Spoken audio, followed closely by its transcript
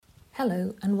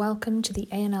Hello and welcome to the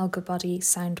A&L Goodbody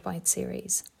Soundbite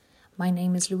series. My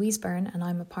name is Louise Byrne and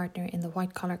I'm a partner in the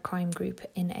White Collar Crime Group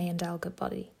in A&L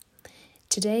Goodbody.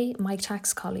 Today, my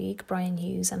tax colleague Bryan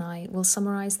Hughes and I will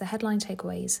summarise the headline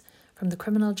takeaways from the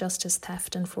Criminal Justice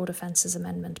Theft and Fraud Offences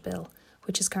Amendment Bill,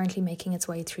 which is currently making its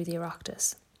way through the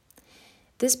Oireachtas.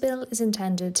 This bill is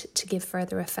intended to give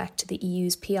further effect to the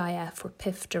EU's PIF or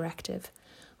PIF directive,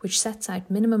 which sets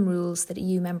out minimum rules that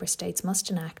EU member states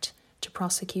must enact to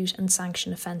prosecute and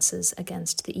sanction offences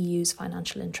against the EU's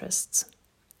financial interests.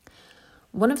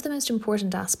 One of the most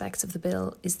important aspects of the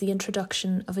bill is the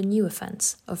introduction of a new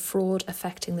offence of fraud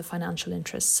affecting the financial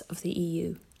interests of the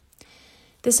EU.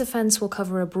 This offence will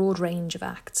cover a broad range of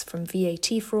acts, from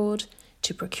VAT fraud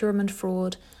to procurement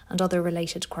fraud and other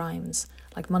related crimes,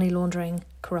 like money laundering,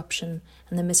 corruption,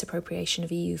 and the misappropriation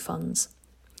of EU funds.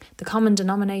 The common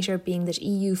denominator being that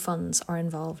EU funds are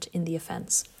involved in the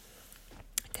offence.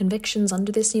 Convictions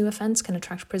under this new offence can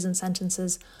attract prison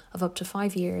sentences of up to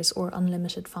 5 years or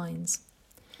unlimited fines.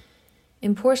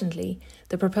 Importantly,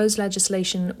 the proposed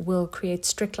legislation will create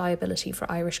strict liability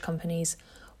for Irish companies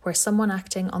where someone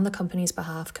acting on the company's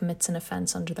behalf commits an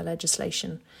offence under the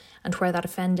legislation, and where that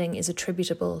offending is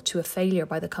attributable to a failure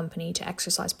by the company to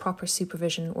exercise proper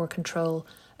supervision or control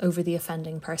over the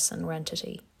offending person or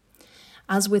entity.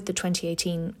 As with the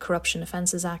 2018 Corruption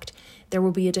Offences Act, there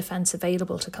will be a defence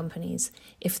available to companies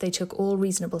if they took all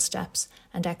reasonable steps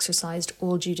and exercised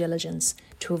all due diligence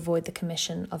to avoid the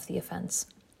commission of the offence.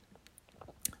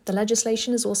 The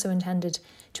legislation is also intended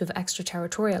to have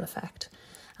extraterritorial effect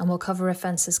and will cover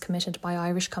offences committed by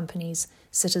Irish companies,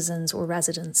 citizens or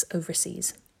residents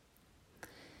overseas.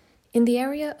 In the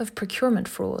area of procurement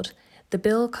fraud, the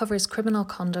bill covers criminal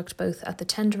conduct both at the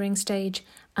tendering stage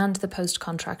and the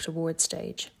post-contract award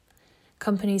stage.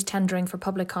 Companies tendering for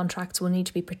public contracts will need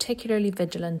to be particularly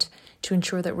vigilant to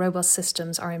ensure that robust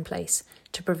systems are in place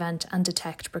to prevent and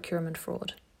detect procurement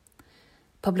fraud.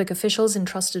 Public officials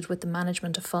entrusted with the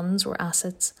management of funds or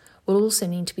assets will also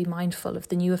need to be mindful of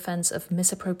the new offence of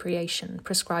misappropriation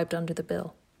prescribed under the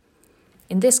bill.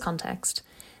 In this context,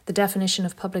 the definition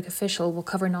of public official will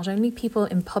cover not only people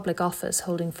in public office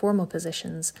holding formal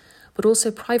positions, but also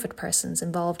private persons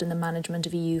involved in the management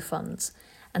of EU funds,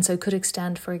 and so could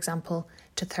extend, for example,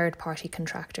 to third-party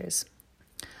contractors.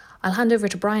 I'll hand over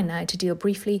to Bryan now to deal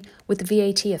briefly with the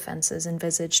VAT offences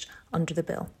envisaged under the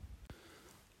bill.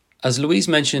 As Louise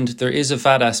mentioned, there is a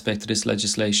VAT aspect to this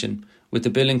legislation, with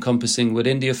the bill encompassing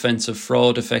within the offence of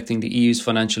fraud affecting the EU's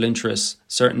financial interests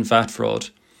certain VAT fraud.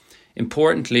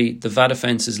 Importantly, the VAT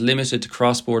offence is limited to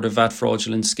cross-border VAT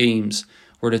fraudulent schemes,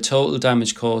 where the total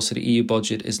damage caused to the EU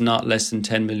budget is not less than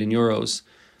 €10 million.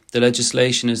 The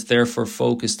legislation is therefore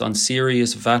focused on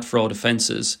serious VAT fraud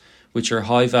offences, which are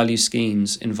high-value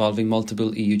schemes involving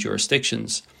multiple EU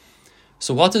jurisdictions.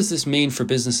 So what does this mean for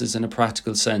businesses in a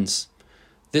practical sense?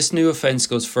 This new offence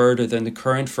goes further than the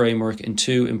current framework in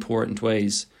two important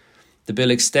ways. The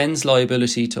bill extends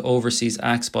liability to overseas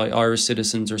acts by Irish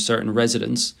citizens or certain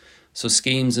residents, so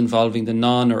schemes involving the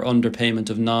non- or underpayment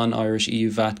of non-Irish EU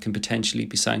VAT can potentially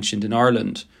be sanctioned in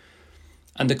Ireland.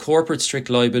 And the corporate strict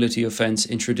liability offence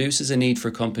introduces a need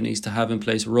for companies to have in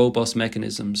place robust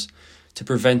mechanisms to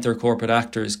prevent their corporate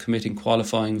actors committing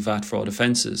qualifying VAT fraud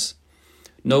offences.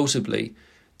 Notably,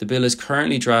 the bill as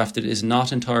currently drafted is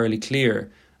not entirely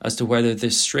clear as to whether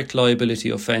this strict liability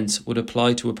offence would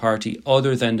apply to a party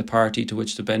other than the party to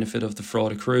which the benefit of the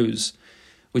fraud accrues,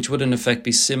 which would in effect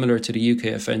be similar to the UK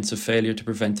offence of failure to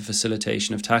prevent the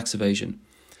facilitation of tax evasion.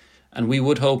 And we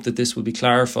would hope that this will be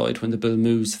clarified when the bill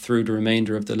moves through the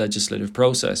remainder of the legislative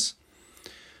process.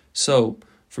 So,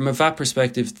 from a VAT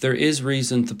perspective, there is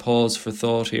reason to pause for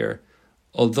thought here.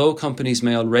 Although companies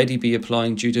may already be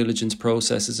applying due diligence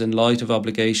processes in light of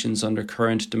obligations under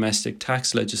current domestic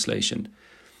tax legislation,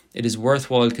 it is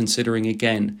worthwhile considering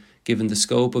again, given the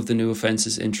scope of the new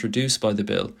offences introduced by the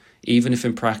bill, even if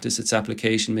in practice its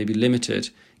application may be limited,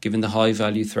 given the high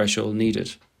value threshold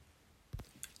needed.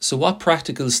 So what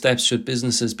practical steps should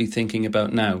businesses be thinking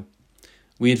about now?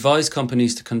 We advise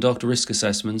companies to conduct risk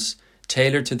assessments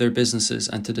tailored to their businesses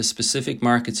and to the specific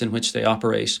markets in which they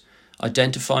operate,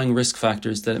 identifying risk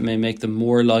factors that may make them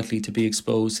more likely to be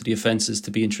exposed to the offences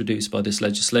to be introduced by this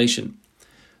legislation.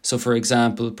 So, for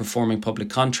example, performing public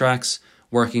contracts,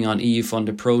 working on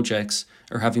EU-funded projects,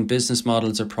 or having business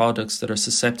models or products that are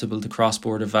susceptible to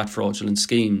cross-border VAT fraudulent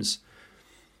schemes.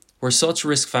 Where such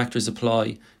risk factors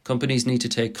apply, companies need to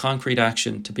take concrete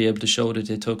action to be able to show that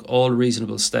they took all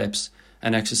reasonable steps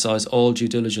and exercise all due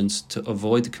diligence to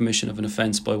avoid the commission of an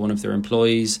offence by one of their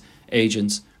employees,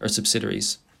 agents, or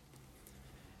subsidiaries.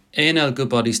 A&L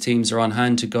Goodbody's teams are on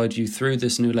hand to guide you through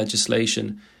this new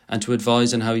legislation and to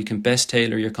advise on how you can best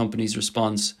tailor your company's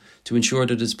response to ensure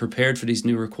that it is prepared for these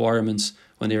new requirements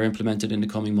when they are implemented in the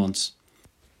coming months.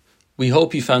 We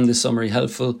hope you found this summary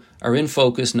helpful. Our In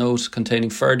Focus note containing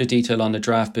further detail on the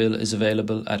draft bill is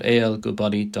available at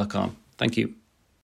algoodbody.com. Thank you.